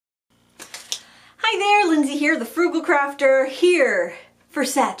Hi there, Lindsay here, the Frugal Crafter, here for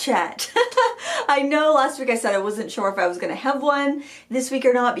Sat Chat. I know last week I said I wasn't sure if I was going to have one this week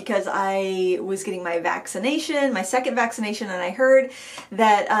or not because I was getting my vaccination, my second vaccination, and I heard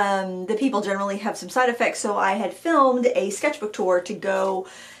that the people generally have some side effects, so I had filmed a sketchbook tour to go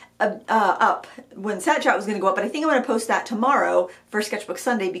up when Sat Chat was going to go up, but I think I'm going to post that tomorrow for Sketchbook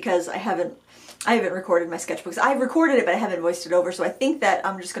Sunday because I haven't recorded my sketchbooks. I've recorded it, but I haven't voiced it over, so I think that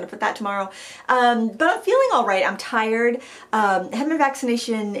I'm just going to put that tomorrow. But I'm feeling all right. I'm tired. I had my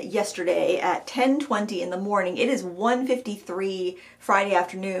vaccination yesterday at 10:20 in the morning. It is 1:53 Friday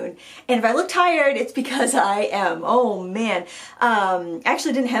afternoon, and if I look tired, it's because I am. Oh man.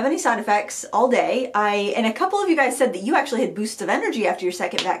 Actually didn't have any side effects all day. And a couple of you guys said that you actually had boosts of energy after your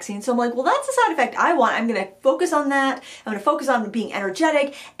second vaccine, so I'm like, well, that's a side effect I want. I'm going to focus on that. I'm going to focus on being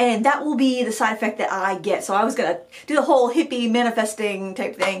energetic, and that will be the side effect that I get. So I was gonna do the whole hippie manifesting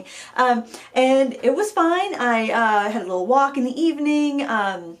type thing, and it was fine. I had a little walk in the evening,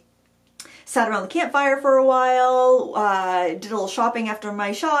 sat around the campfire for a while, did a little shopping after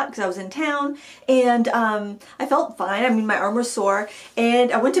my shot because I was in town, and I felt fine. I mean, my arm was sore,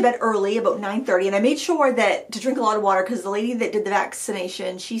 and I went to bed early, about 9:30, and I made sure that to drink a lot of water because the lady that did the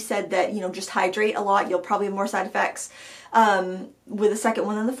vaccination, she said that, you know, just hydrate a lot. You'll probably have more side effects with the second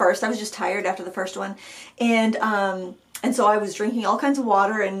one than the first. I was just tired after the first one, and so I was drinking all kinds of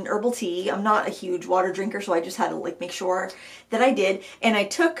water and herbal tea. I'm not a huge water drinker, so I just had to like make sure that I did. And I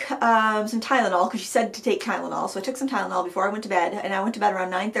took some Tylenol because she said to take Tylenol, so I took some Tylenol before I went to bed, and I went to bed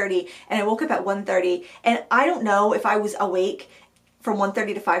around 9:30, and I woke up at 1:30, and I don't know if I was awake from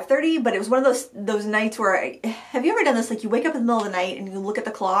 1:30 to 5:30, but it was one of those nights where have you ever done this? Like you wake up in the middle of the night and you look at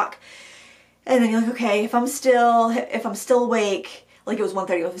the clock, and then you're like, okay, if I'm still awake, like it was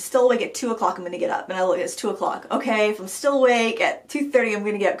 1:30, if I'm still awake at 2 o'clock, I'm going to get up. And I look, it's 2 o'clock. Okay, if I'm still awake at 2:30, I'm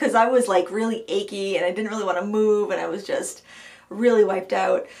going to get up. Because I was like really achy and I didn't really want to move and I was just really wiped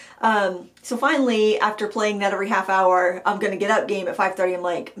out. So finally, after playing that every half hour, I'm going to get up game at 5:30. I'm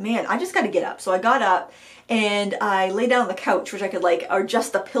like, man, I just got to get up. So I got up and I lay down on the couch, which I could like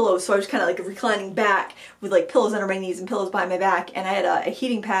adjust the pillows. So I was kind of like reclining back with like pillows under my knees and pillows behind my back. And I had a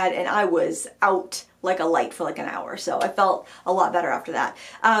heating pad and I was out like a light for like an hour. So I felt a lot better after that.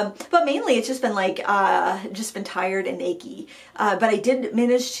 But mainly it's just been like, just been tired and achy. But I did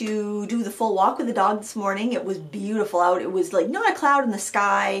manage to do the full walk with the dog this morning. It was beautiful out. It was like not a cloud in the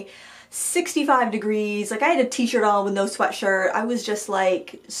sky, 65 degrees. Like I had a t-shirt on with no sweatshirt. I was just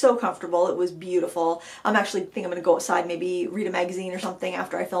like so comfortable. It was beautiful. I'm actually think I'm gonna go outside, maybe read a magazine or something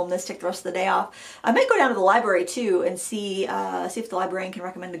after I film this, take the rest of the day off. I might go down to the library too and see if the librarian can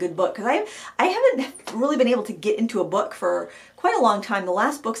recommend a good book, because I haven't really been able to get into a book for quite a long time. The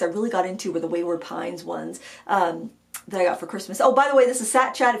last books I really got into were the Wayward Pines ones. That I got for Christmas. Oh, by the way, this is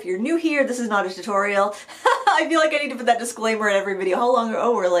Sat Chat. If you're new here, this is not a tutorial. I feel like I need to put that disclaimer in every video. How long?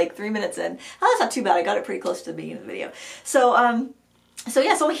 Oh, we're like 3 minutes in. Oh, that's not too bad. I got it pretty close to the beginning of the video. So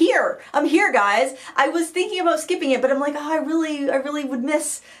yeah, so I'm here, guys. I was thinking about skipping it, but I'm like, oh, I really would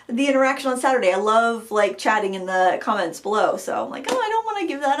miss the interaction on Saturday. I love like chatting in the comments below. So I'm like, oh, I don't want to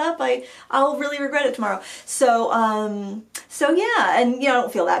give that up. I'll really regret it tomorrow. So yeah, and you know, I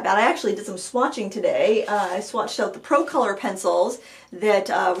don't feel that bad. I actually did some swatching today. I swatched out the Pro Color pencils that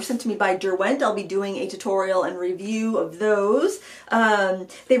were sent to me by Derwent. I'll be doing a tutorial and review of those.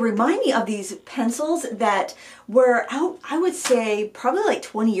 They remind me of these pencils that were out, I would say, probably like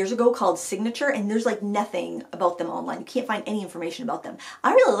 20 years ago, called Signature, and there's like nothing about them online. You can't find any information about them.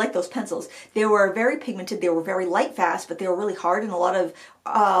 I really like those pencils. They were very pigmented, they were very light fast, but they were really hard, and a lot of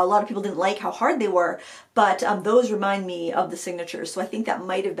people didn't like how hard they were, but those remind me of the Signatures, so I think that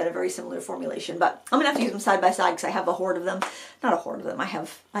might have been a very similar formulation. But I'm gonna have to use them side by side because I have a hoard of them. Not a hoard of them, I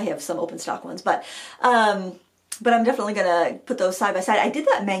have some open stock ones, but I'm definitely gonna put those side by side. I did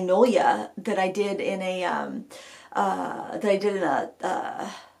that Magnolia that I did in a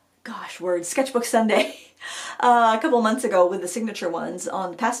Sketchbook Sunday a couple of months ago with the Signature ones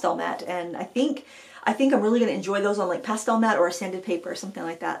on the pastel mat, and I think I'm really going to enjoy those on like pastel mat or a sanded paper or something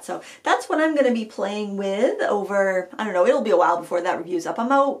like that. So that's what I'm going to be playing with over, I don't know, it'll be a while before that review's up.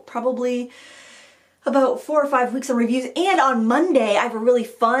 I'm out probably about 4 or 5 weeks on reviews, and on Monday I have a really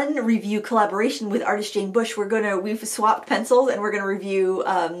fun review collaboration with artist Jane Bush. We've swapped pencils and we're gonna review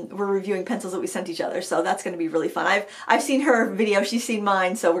we're reviewing pencils that we sent each other, so that's gonna be really fun. I've seen her video, she's seen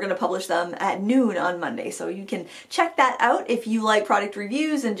mine, so we're gonna publish them at noon on Monday, so you can check that out if you like product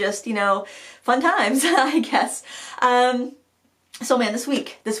reviews and just, you know, fun times, I guess. So man, this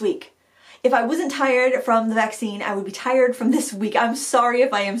week if I wasn't tired from the vaccine, I would be tired from this week. I'm sorry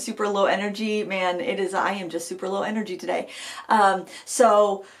if I am super low energy. Man, I am just super low energy today.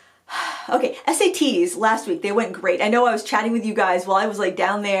 So Okay, SATs last week, they went great. I know I was chatting with you guys while I was like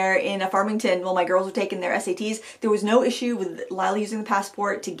down there in Farmington while my girls were taking their SATs. There was no issue with Lila using the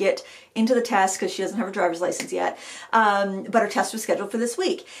passport to get into the test because she doesn't have a driver's license yet. But her test was scheduled for this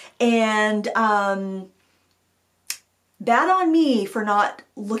week. And bad on me for not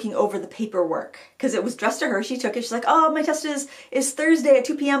looking over the paperwork because it was addressed to her. She took it. She's like, oh, my test is Thursday at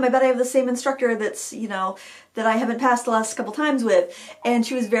 2 p.m. I bet I have the same instructor that's, you know, that I haven't passed the last couple times with. And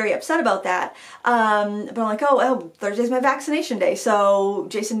she was very upset about that. But I'm like, oh, Thursday's my vaccination day. So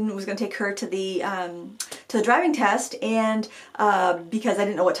Jason was going to take her to the driving test, and because I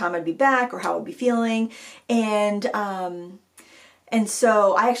didn't know what time I'd be back or how I'd be feeling. And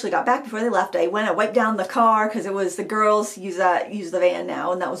so I actually got back before they left. I wiped down the car because it was the girls use the van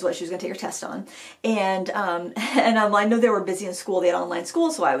now, and that was what she was going to take her test on. And I know they were busy in school. They had online school,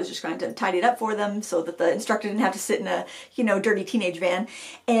 so I was just trying to tidy it up for them so that the instructor didn't have to sit in a, you know, dirty teenage van.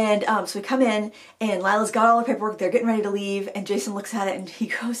 And so we come in, and Lila's got all her paperwork. They're getting ready to leave, and Jason looks at it and he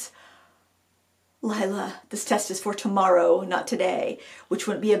goes, Lila, this test is for tomorrow, not today, which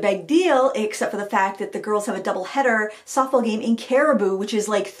wouldn't be a big deal except for the fact that the girls have a double-header softball game in Caribou, which is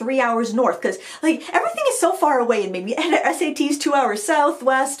like 3 hours north, because like everything is so far away, and maybe SATs 2 hours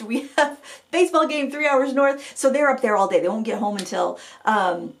southwest. We have baseball game 3 hours north, so they're up there all day. They won't get home until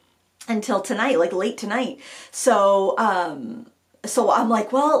tonight, like late tonight. So I'm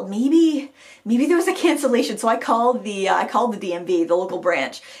like, well, maybe there was a cancellation. So I called the DMV, the local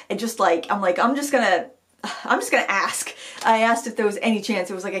branch, and just like, I'm just gonna ask. I asked if there was any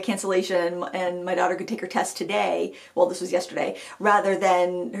chance it was like a cancellation and my daughter could take her test today. Well, this was yesterday, rather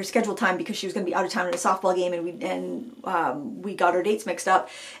than her scheduled time because she was going to be out of town in a softball game, and we got her dates mixed up.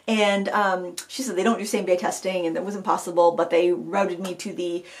 And she said they don't do same day testing, and that wasn't possible, but they routed me to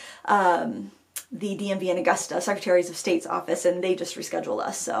the DMV in Augusta, Secretaries of State's office, and they just rescheduled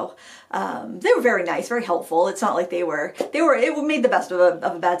us. So they were very nice, very helpful. It's not like it made the best of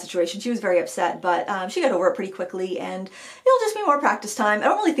a bad situation. She was very upset, but she got over it pretty quickly, and it'll just be more practice time. I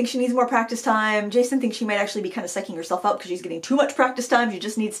don't really think she needs more practice time. Jason thinks she might actually be kind of psyching herself out because she's getting too much practice time. She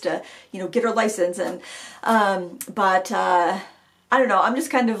just needs to, you know, get her license. And I don't know, I'm just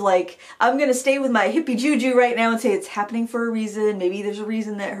kind of like, I'm going to stay with my hippie juju right now and say it's happening for a reason. Maybe there's a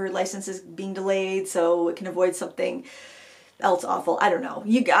reason that her license is being delayed so it can avoid something else awful. I don't know.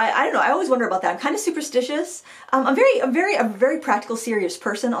 I don't know. I always wonder about that. I'm kind of superstitious. I'm a very practical, serious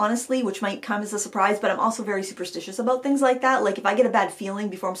person, honestly, which might come as a surprise, but I'm also very superstitious about things like that. Like if I get a bad feeling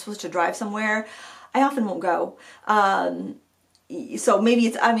before I'm supposed to drive somewhere, I often won't go. So maybe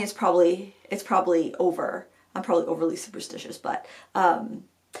it's probably over. I'm probably overly superstitious, but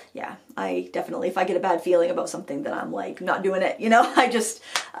yeah, I definitely, if I get a bad feeling about something, then I'm like not doing it, you know.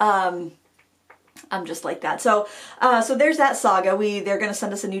 I'm just like that. So there's that saga. They're going to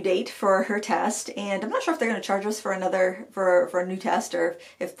send us a new date for her test, and I'm not sure if they're going to charge us for for a new test, or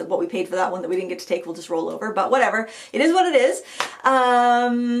if what we paid for that one that we didn't get to take will just roll over. But whatever, it is what it is.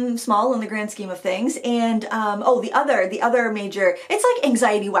 Small in the grand scheme of things. And oh, the other major, it's like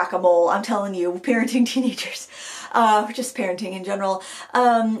anxiety whack-a-mole. I'm telling you, parenting teenagers. Just parenting in general.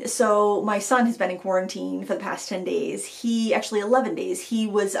 So my son has been in quarantine for the past 10 days. Actually 11 days. He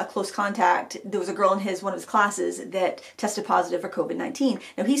was a close contact. There was a girl in one of his classes that tested positive for COVID-19.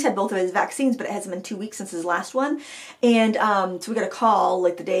 Now he's had both of his vaccines, but it hasn't been 2 weeks since his last one. And so we got a call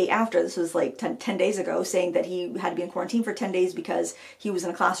like the day after, this was like 10 days ago, saying that he had to be in quarantine for 10 days because he was in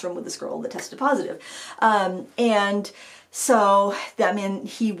a classroom with this girl that tested positive. And so that meant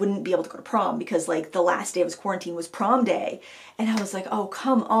he wouldn't be able to go to prom because like the last day of his quarantine was prom day. And I was like, oh,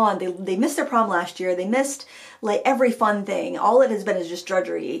 come on. They missed their prom last year. They missed like every fun thing. All it has been is just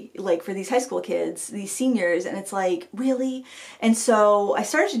drudgery, like for these high school kids, these seniors. And it's like, really? And so I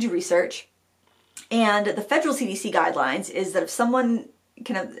started to do research, and the federal CDC guidelines is that if someone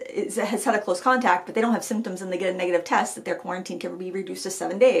has had a close contact, but they don't have symptoms and they get a negative test, that their quarantine can be reduced to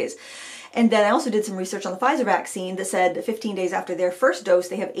 7 days. And then I also did some research on the Pfizer vaccine that said that 15 days after their first dose,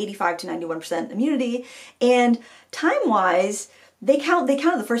 they have 85 to 91% immunity. And time-wise, they count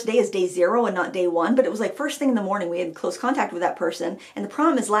the first day as day 0 and not day 1, but it was like first thing in the morning we had close contact with that person, and the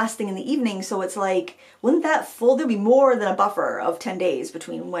prom is last thing in the evening, so it's like, wouldn't that there'd be more than a buffer of 10 days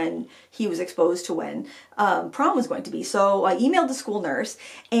between when he was exposed to when prom was going to be. So I emailed the school nurse,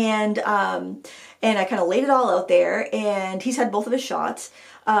 and I kind of laid it all out there, and he's had both of his shots.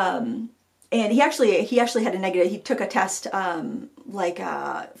 And he actually had a negative. He took a test like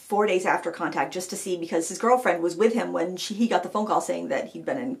 4 days after contact just to see, because his girlfriend was with him when he got the phone call saying that he'd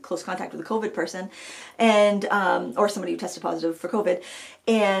been in close contact with a COVID person, and or somebody who tested positive for COVID.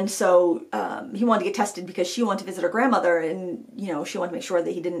 And so he wanted to get tested because she wanted to visit her grandmother, and she wanted to make sure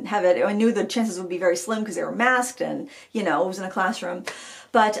that he didn't have it. I knew the chances would be very slim because they were masked, and it was in a classroom.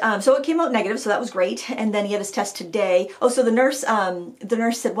 But so it came out negative, so that was great. And then he had his test today. Oh, so the nurse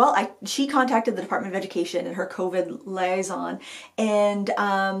said, well, she contacted the Department of Education and her COVID liaison, and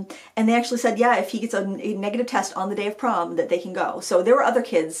they actually said, yeah, if he gets a negative test on the day of prom, that they can go. So there were other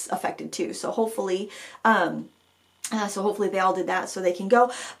kids affected too. So hopefully they all did that, so they can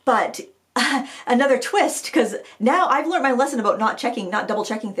go. But another twist, because now I've learned my lesson about not double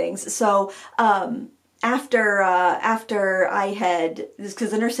checking things. So after I had this, because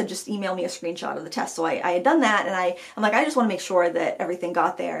the nurse had just emailed me a screenshot of the test, so I had done that, and I'm like, I just want to make sure that everything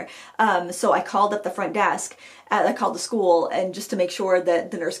got there. So I called up the front desk. I called the school, and just to make sure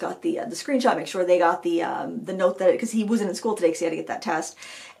that the nurse got the screenshot, make sure they got the note that, because he wasn't in school today because he had to get that test,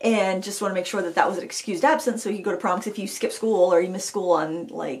 and just want to make sure that that was an excused absence so he could go to prom. Because if you skip school or you miss school on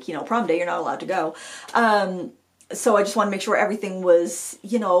prom day, you're not allowed to go. So I just want to make sure everything was,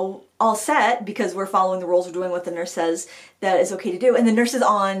 all set, because we're following the rules, we're doing what the nurse says that is okay to do. And the nurse is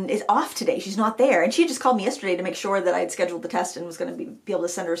off today. She's not there. And she just called me yesterday to make sure that I had scheduled the test and was going to be able to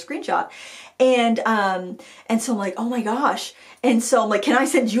send her a screenshot. And so I'm like, oh my gosh. And so I'm like, can I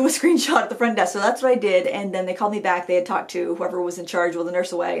send you a screenshot at the front desk? So that's what I did. And then they called me back. They had talked to whoever was in charge while the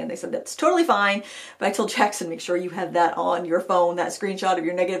nurse away, and they said, that's totally fine. But I told Jackson, make sure you have that on your phone, that screenshot of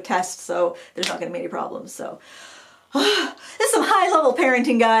your negative test, so there's not going to be any problems. So this is some high-level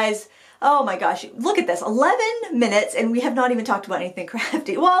parenting, guys. Oh my gosh, look at this, 11 minutes, and we have not even talked about anything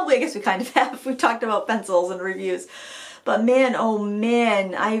crafty. Well, I guess we kind of have. We've talked about pencils and reviews. But man, oh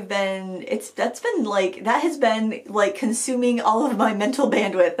man, that has been like consuming all of my mental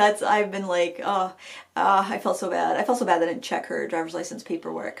bandwidth. I've been like, I felt so bad. I felt so bad that I didn't check her driver's license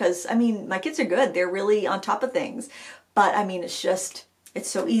paperwork. Because, my kids are good. They're really on top of things. But, it's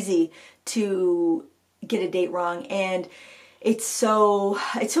so easy to get a date wrong, and it's so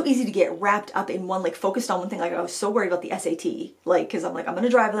easy to get wrapped up in one, focused on one thing. I was so worried about the SAT, because I'm going to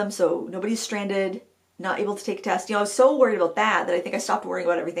drive them so nobody's stranded, not able to take a test. I was so worried about that I think I stopped worrying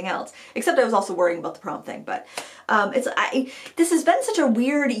about everything else, except I was also worrying about the prom thing. But this has been such a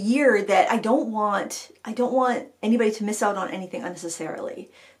weird year that I don't want anybody to miss out on anything unnecessarily,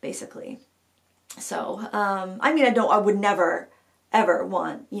 basically. So I would never ever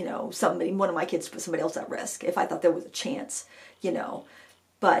want, one of my kids to put somebody else at risk if I thought there was a chance,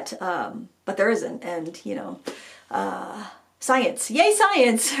 but there isn't. And, science, yay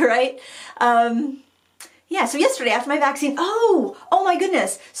science, right? Yeah, so yesterday after my vaccine, oh my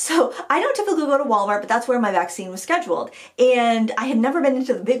goodness. So I don't typically go to Walmart, but that's where my vaccine was scheduled. And I had never been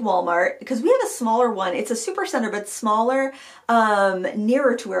into the big Walmart because we have a smaller one. It's a super center, but smaller,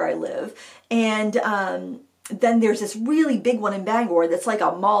 nearer to where I live. And, then there's this really big one in Bangor that's like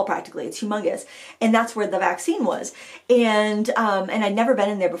a mall practically. It's humongous. And that's where the vaccine was. And I'd never been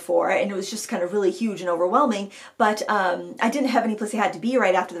in there before, and it was just kind of really huge and overwhelming. But I didn't have any place I had to be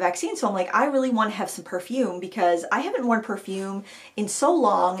right after the vaccine. So I'm like, I really want to have some perfume because I haven't worn perfume in so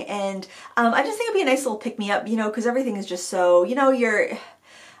long. And I just think it'd be a nice little pick-me-up, because everything is just so,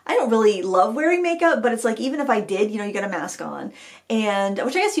 I don't really love wearing makeup, but it's like, even if I did, you got a mask on, and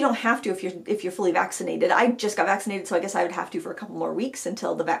which I guess you don't have to if you're fully vaccinated. I just got vaccinated, so I guess I would have to for a couple more weeks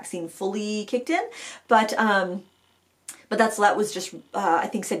until the vaccine fully kicked in. But that was just I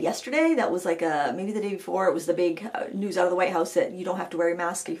think said yesterday. That was maybe the day before. It was the big news out of the White House that you don't have to wear a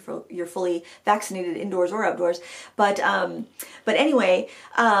mask if you're fully vaccinated indoors or outdoors. But anyway.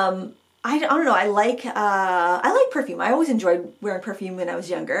 I don't know. I like perfume. I always enjoyed wearing perfume when I was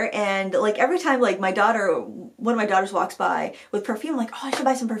younger, and every time one of my daughters walks by with perfume, I'm like, oh, I should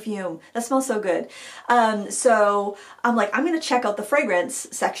buy some perfume. That smells so good. So I'm like, I'm gonna check out the fragrance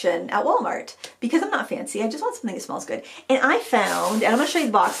section at Walmart because I'm not fancy. I just want something that smells good. And I found, and I'm gonna show you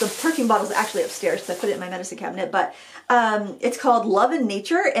the box. The perfume bottle's actually upstairs because I put it in my medicine cabinet. But it's called Love and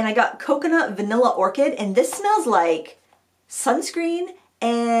Nature, and I got coconut vanilla orchid, and this smells like sunscreen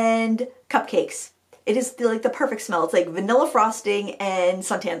and cupcakes. It is the perfect smell. It's like vanilla frosting and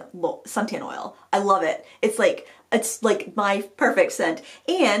suntan oil. I love it. It's like my perfect scent.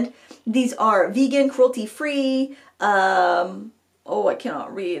 And these are vegan, cruelty-free. I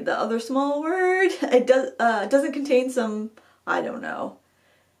cannot read the other small word. It doesn't contain some, I don't know.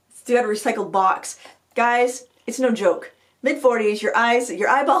 It's got a recycled box. Guys, it's no joke. Mid-40s, your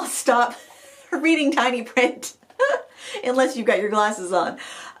eyeballs stop reading tiny print. unless you've got your glasses on.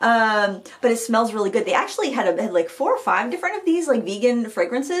 But it smells really good. They actually had like 4 or 5 different of these like vegan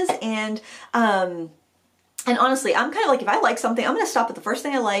fragrances, and honestly, I'm kind of like, if I like something, I'm going to stop at the first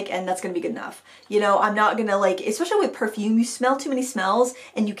thing I like, and that's going to be good enough. You know, I'm not going to like, especially with perfume, you smell too many smells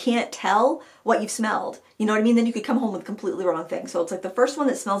and you can't tell what you've smelled. You know what I mean? Then you could come home with completely wrong thing. So it's like the first one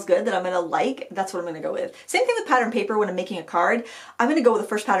that smells good that I'm going to like, that's what I'm going to go with. Same thing with pattern paper when I'm making a card. I'm going to go with the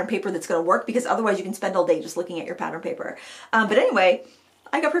first pattern paper that's going to work, because otherwise you can spend all day just looking at your pattern paper. But anyway,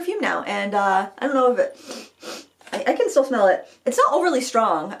 I got perfume now, and I don't know if it, I can still smell it. It's not overly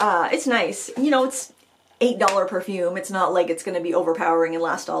strong. It's nice. You know, it's $8 perfume. It's not like it's going to be overpowering and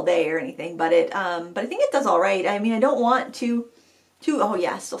last all day or anything, but I think it does all right. I mean, I don't want oh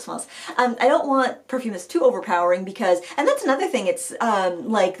yeah, it still smells. I don't want perfume that's too overpowering, because, and that's another thing, it's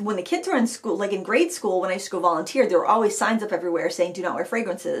like when the kids were in school, like in grade school, when I used to go volunteer, there were always signs up everywhere saying do not wear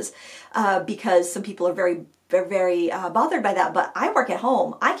fragrances, because some people are very bothered by that. But I work at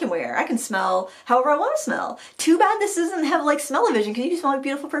home. I can smell however I want to smell. Too bad this doesn't have like smell-o-vision, because you can smell like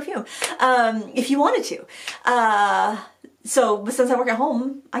beautiful perfume if you wanted to. But since I work at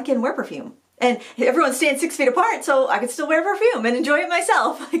home, I can wear perfume. And everyone's staying 6 feet apart, so I could still wear perfume and enjoy it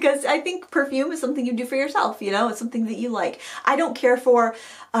myself, because I think perfume is something you do for yourself, you know? It's something that you like. I don't care for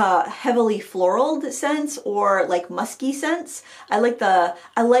heavily floral scents or like musky scents. I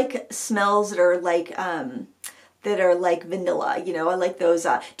like smells that are like vanilla, you know? I like those.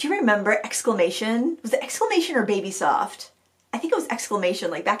 Do you remember Exclamation? Was it Exclamation or Baby Soft? I think it was Exclamation,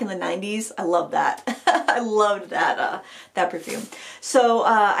 like back in the 90s. I love that. I loved that perfume. So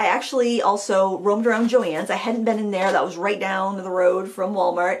I actually also roamed around Joann's. I hadn't been in there. That was right down the road from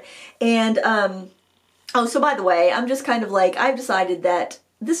Walmart. And oh, so by the way, I'm just kind of like, I've decided that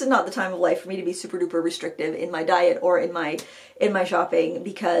this is not the time of life for me to be super duper restrictive in my diet or in my shopping,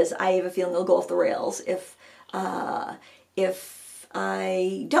 because I have a feeling it'll go off the rails if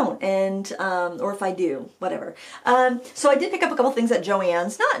I don't, and or if I do, whatever. So I did pick up a couple things at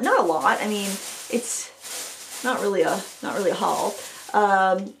Joann's. Not a lot. I mean, it's not really a haul.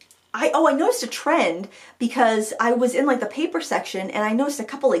 I noticed a trend, because I was in like the paper section, and I noticed a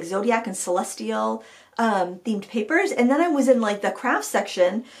couple like Zodiac and Celestial themed papers, and then I was in like the craft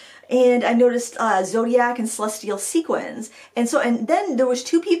section, and I noticed Zodiac and Celestial sequins. And then there was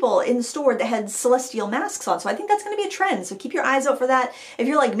 2 people in the store that had Celestial masks on. So I think that's going to be a trend. So keep your eyes out for that. If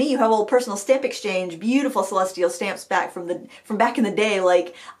you're like me, you have old Personal Stamp Exchange, beautiful Celestial stamps back from back in the day,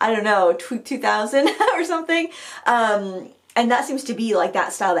 like, I don't know, 2000 or something. And that seems to be like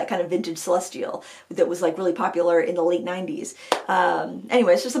that style, that kind of vintage Celestial that was like really popular in the late 90s.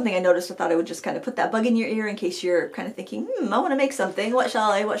 Anyway, it's just something I noticed. I thought I would just kind of put that bug in your ear in case you're kind of thinking, I want to make something. What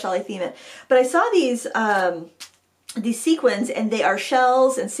shall I theme it? But I saw these sequins, and they are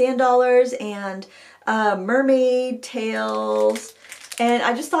shells and sand dollars and mermaid tails. And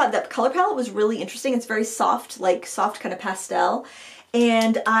I just thought that color palette was really interesting. It's very soft, like soft kind of pastel.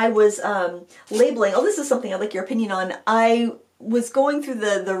 And I was labeling, oh, this is something I'd like your opinion on. I was going through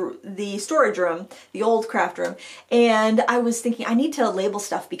the storage room, the old craft room, and I was thinking I need to label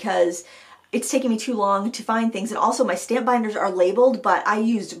stuff, because it's taking me too long to find things. And also my stamp binders are labeled, but I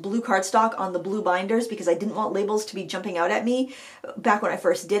used blue cardstock on the blue binders because I didn't want labels to be jumping out at me back when I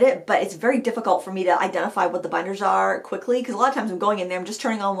first did it. But it's very difficult for me to identify what the binders are quickly, because a lot of times I'm going in there, I'm just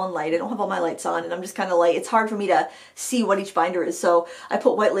turning on one light, I don't have all my lights on, and I'm just kind of like, it's hard for me to see what each binder is. So I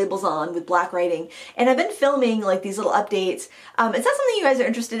put white labels on with black writing. And I've been filming like these little updates. Is that something you guys are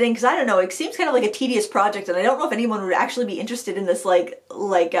interested in? Because I don't know, it seems kind of like a tedious project, and I don't know if anyone would actually be interested in this like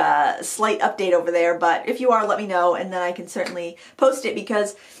slight update over there. But if you are, let me know, and then I can certainly post it,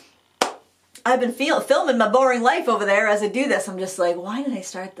 because I've been filming my boring life over there as I do this. I'm just like, why did I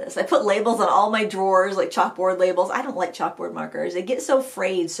start this? I put labels on all my drawers, like chalkboard labels. I don't like chalkboard markers. They get so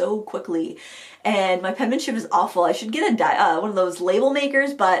frayed so quickly, and my penmanship is awful. I should get one of those label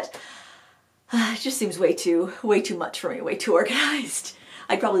makers, but it just seems way too much for me, way too organized.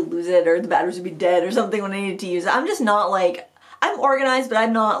 I'd probably lose it, or the batteries would be dead or something when I needed to use it. I'm just not like, I'm organized, but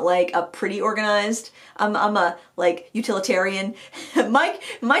I'm not like a pretty organized. I'm a like utilitarian.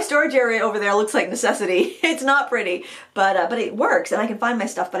 My storage area over there looks like necessity. It's not pretty, but it works, and I can find my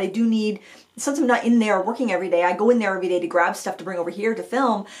stuff. But I do need, since I'm not in there working every day, I go in there every day to grab stuff to bring over here to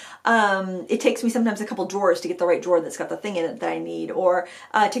film. It takes me sometimes a couple drawers to get the right drawer that's got the thing in it that I need, or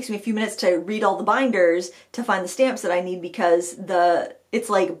it takes me a few minutes to read all the binders to find the stamps that I need, because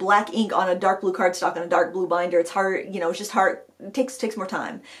it's like black ink on a dark blue cardstock on a dark blue binder. It's hard, you know, it's just hard. It takes more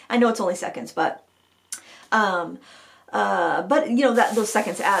time. I know it's only seconds, but But you know, those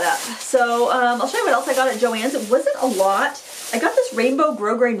seconds add up. So I'll show you what else I got at Joann's. It wasn't a lot. I got this rainbow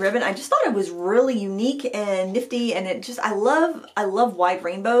grosgrain ribbon. I just thought it was really unique and nifty, and it just, I love wide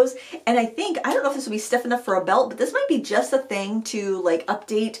rainbows. And I don't know if this will be stiff enough for a belt, but this might be just a thing to like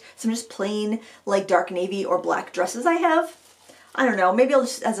update some just plain like dark navy or black dresses I have. I don't know, maybe I'll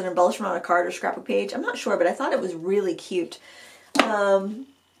just as an embellishment on a card or scrapbook page. I'm not sure, but I thought it was really cute. I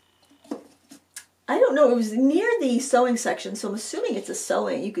don't know, it was near the sewing section, so I'm assuming it's a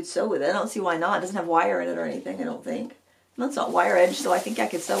sewing. You could sew with it. I don't see why not. It doesn't have wire in it or anything, I don't think. Well, it's not wire edge, so I think I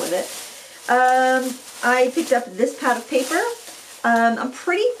could sew with it. I picked up this pad of paper. I'm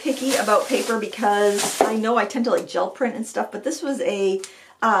pretty picky about paper because I know I tend to like gel print and stuff, but this was a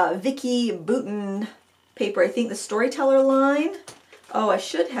Vicky Bouton paper, I think the Storyteller line. Oh, I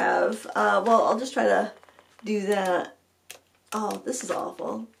should have. Well, I'll just try to do that. Oh, this is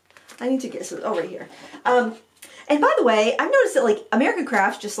awful. I need to get this over here. And by the way, I've noticed that like American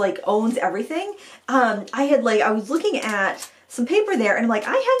Crafts just like owns everything. I was looking at some paper there and I'm like,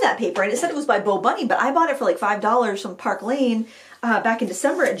 I have that paper and it said it was by Bo Bunny, but I bought it for like $5 from Park Lane back in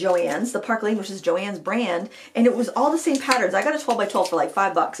December at Joann's, the Park Lane, which is Joann's brand, and it was all the same patterns. I got a 12 by 12 for like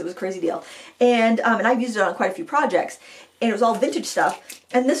 $5. It was a crazy deal. And I've used it on quite a few projects. And it was all vintage stuff.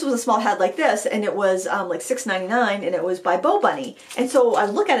 And this was a small pad like this, and it was like $6.99, and it was by Bo Bunny. And so I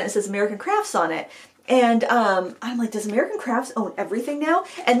look at it and it says American Crafts on it. And I'm like, does American Crafts own everything now?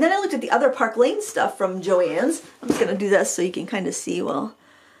 And then I looked at the other Park Lane stuff from Joann's. I'm just going to do this so you can kind of see, well.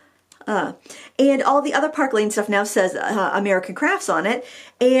 And all the other Park Lane stuff now says American Crafts on it.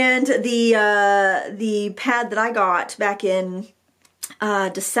 And the pad that I got back in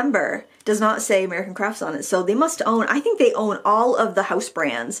December does not say American Crafts on it. So they must own, I think they own all of the house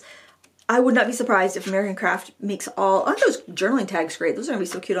brands. I would not be surprised if American Craft makes all, aren't those journaling tags great? Those are gonna be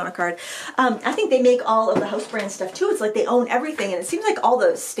so cute on a card. I think they make all of the house brand stuff too. It's like they own everything, and it seems like all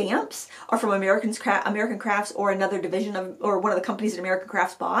the stamps are from American Crafts or another division of, or one of the companies that American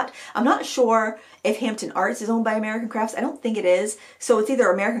Crafts bought. I'm not sure if Hampton Arts is owned by American Crafts. I don't think it is. So it's either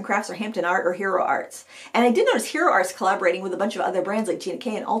American Crafts or Hampton Art or Hero Arts. And I did notice Hero Arts collaborating with a bunch of other brands like Gina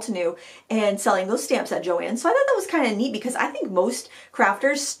K and Altenew and selling those stamps at Joann's. So I thought that was kind of neat because I think most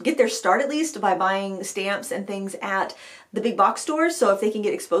crafters get their start at least by buying stamps and things at the big box stores. So if they can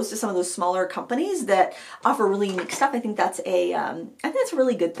get exposed to some of those smaller companies that offer really unique stuff, I think that's a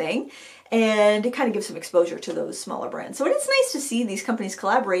really good thing. And it kind of gives some exposure to those smaller brands. So it's nice to see these companies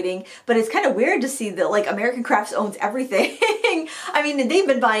collaborating, but it's kind of weird to see that like American Crafts owns everything. I mean, they've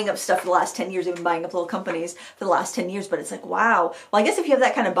been buying up stuff for the last 10 years. They've been buying up little companies for the last 10 years, but it's like, wow. Well, I guess if you have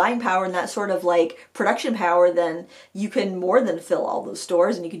that kind of buying power and that sort of like production power, then you can more than fill all those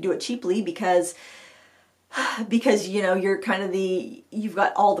stores, and you can do it cheaply because you know, you're kind of you've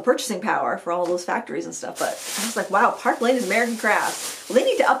got all the purchasing power for all those factories and stuff. But I was like, wow, Park Lane is American Crafts. Well, they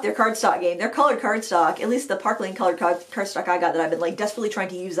need to up their cardstock game. Their colored cardstock, at least the Park Lane colored cardstock I got that I've been like desperately trying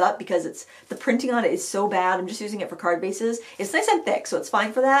to use up because the printing on it is so bad. I'm just using it for card bases. It's nice and thick, so it's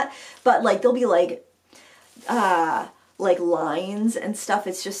fine for that. But like there'll be like lines and stuff.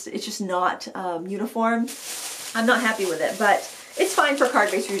 It's just not uniform. I'm not happy with it, but it's fine for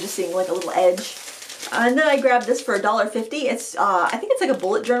card base where you're just seeing like a little edge. And then I grabbed this for $1.50. It's I think it's like a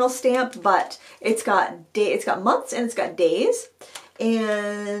bullet journal stamp, but it's got months and it's got days,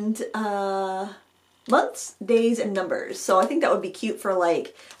 and months, days, and numbers. So I think that would be cute for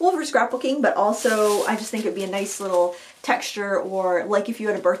like, well, for scrapbooking, but also I just think it'd be a nice little texture, or like if you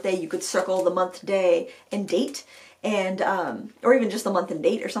had a birthday, you could circle the month, day, and date, and or even just the month and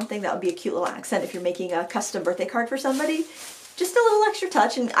date or something. That would be a cute little accent if you're making a custom birthday card for somebody. Just a little extra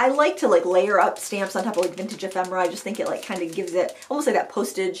touch. And I like to like layer up stamps on top of like vintage ephemera. I just think it like kind of gives it almost like that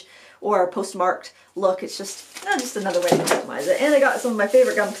postage or postmarked look. It's just another way to customize it. And I got some of my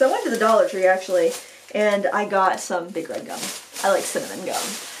favorite gum because I went to the Dollar Tree actually, and I got some Big Red gum. I like cinnamon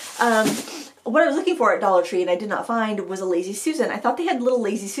gum. What I was looking for at Dollar Tree and I did not find was a Lazy Susan. I thought they had little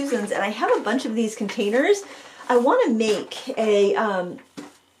Lazy Susans, and I have a bunch of these containers. I want to make a,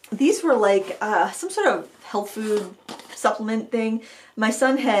 these were like some sort of health food supplement thing. My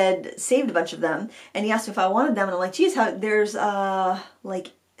son had saved a bunch of them, and he asked me if I wanted them, and I'm like, geez, there's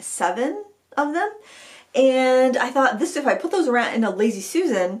like 7 of them. And I thought this, if I put those around in a Lazy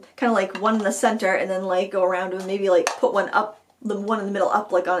Susan, kind of like one in the center and then like go around and maybe like put one up, the one in the middle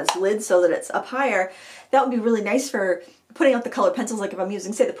up like on its lid so that it's up higher, that would be really nice for putting out the colored pencils. Like if I'm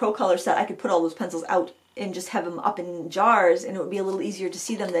using, say, the Pro Color set, I could put all those pencils out and just have them up in jars, and it would be a little easier to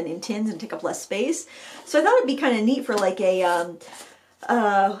see them than in tins and take up less space. So I thought it'd be kind of neat for like a,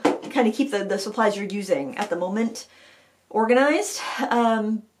 kind of keep the supplies you're using at the moment organized.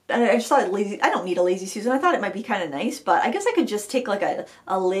 And I just thought lazy, I don't need a Lazy Susan. I thought it might be kind of nice, but I guess I could just take like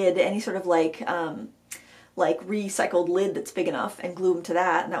a lid, any sort of like recycled lid that's big enough and glue them to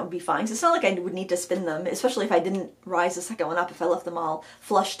that, and that would be fine. So it's not like I would need to spin them, especially if I didn't rise the second one up, if I left them all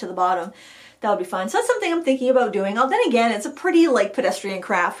flush to the bottom. That would be fine. So that's something I'm thinking about doing. Oh, then again, it's a pretty like pedestrian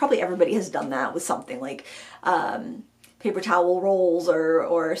craft. Probably everybody has done that with something like paper towel rolls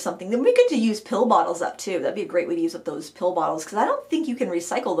or something. Then we could to use pill bottles up too. That'd be a great way to use up those pill bottles, because I don't think you can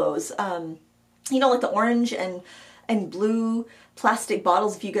recycle those. You know, like the orange and blue plastic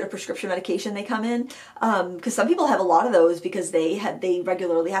bottles, if you get a prescription medication, they come in, because some people have a lot of those because they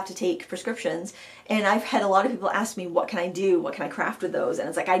regularly have to take prescriptions. And I've had a lot of people ask me, what can I do, what can I craft with those? And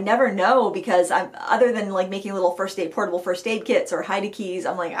it's like, I never know, because other than like making little portable first aid kits or hide keys,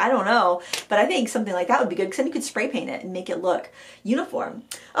 I'm like, I don't know. But I think something like that would be good, because then you could spray paint it and make it look uniform.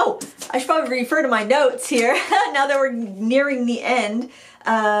 Oh, I should probably refer to my notes here now that we're nearing the end.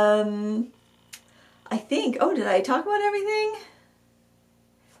 I think, oh, did I talk about everything?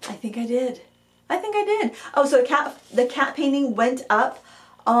 I think I did. I think I did. Oh, so the cat painting went up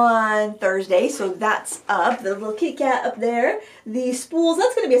on Thursday, so that's up. The little kitty cat up there. The spools,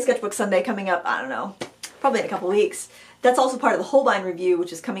 that's going to be a sketchbook Sunday coming up, I don't know, probably in a couple weeks. That's also part of the Holbein review,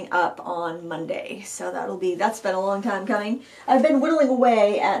 which is coming up on Monday. So that's been a long time coming. I've been whittling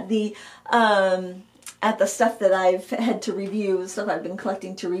away at the stuff that I've had to review, the stuff I've been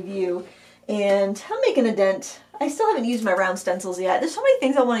collecting to review. And I'm making a dent. I still haven't used my round stencils yet. There's so many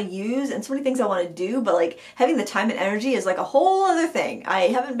things I want to use and so many things I want to do, but like having the time and energy is like a whole other thing. I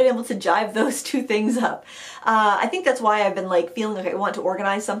haven't been able to jive those two things up. I think that's why I've been like feeling like I want to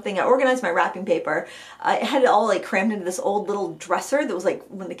organize something. I organized my wrapping paper. I had it all like crammed into this old little dresser that was like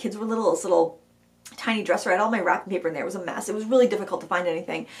when the kids were little, this little tiny dresser. I had all my wrapping paper in there. It was a mess. It was really difficult to find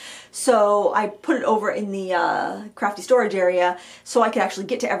anything. So I put it over in the crafty storage area so I could actually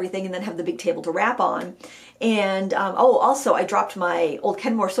get to everything and then have the big table to wrap on. And oh, also I dropped my old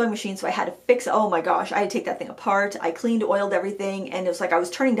Kenmore sewing machine, so I had to fix it. Oh my gosh, I had to take that thing apart. I cleaned, oiled everything, and it was like I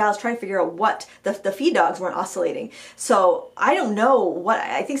was turning dials trying to figure out what the feed dogs weren't oscillating. So I don't know what,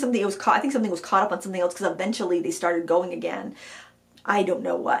 I think something was caught up on something else, because eventually they started going again. I don't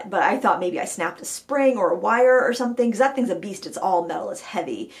know what, but I thought maybe I snapped a spring or a wire or something, because that thing's a beast. It's all metal, it's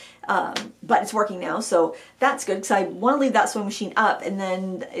heavy, but it's working now, so that's good, because I want to leave that sewing machine up, and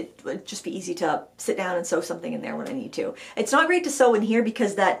then it would just be easy to sit down and sew something in there when I need to. It's not great to sew in here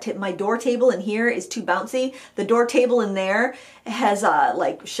because my door table in here is too bouncy. The door table in there has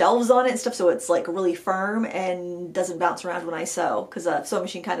like shelves on it and stuff, so it's like really firm and doesn't bounce around when I sew, because a sewing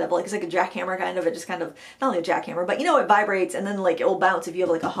machine kind of like, it's like a jackhammer kind of, it just kind of, not only a jackhammer, but you know, it vibrates and then like it will bounce if you have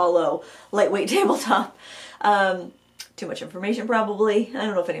like a hollow lightweight tabletop. Too much information probably. I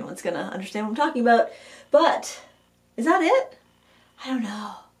don't know if anyone's gonna understand what I'm talking about, but is that it? I don't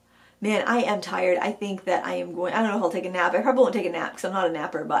know. Man, I am tired. I think that I don't know if I'll take a nap. I probably won't take a nap because I'm not a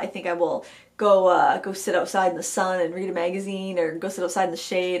napper, but I think I will go sit outside in the sun and read a magazine, or go sit outside in the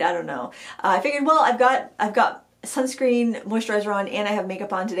shade. I don't know. I figured, well, I've got sunscreen, moisturizer on, and I have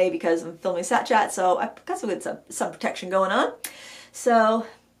makeup on today because I'm filming Sat Chat, so I've got some good sun protection going on. So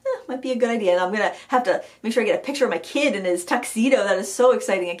might be a good idea. And I'm gonna have to make sure I get a picture of my kid in his tuxedo. That is so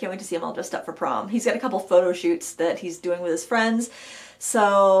exciting. I can't wait to see him all dressed up for prom. He's got a couple photo shoots that he's doing with his friends,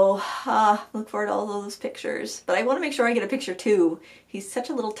 so look forward to all those pictures. But I want to make sure I get a picture too. He's such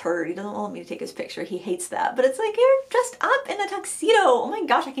a little turd. He doesn't want me to take his picture. He hates that. But it's like, you're dressed up in a tuxedo. Oh my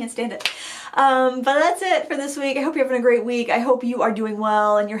gosh, I can't stand it. But that's it for this week. I hope you're having a great week. I hope you are doing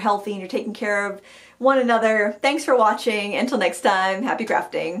well and you're healthy and you're taking care of one another. Thanks for watching. Until next time, happy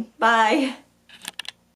crafting. Bye.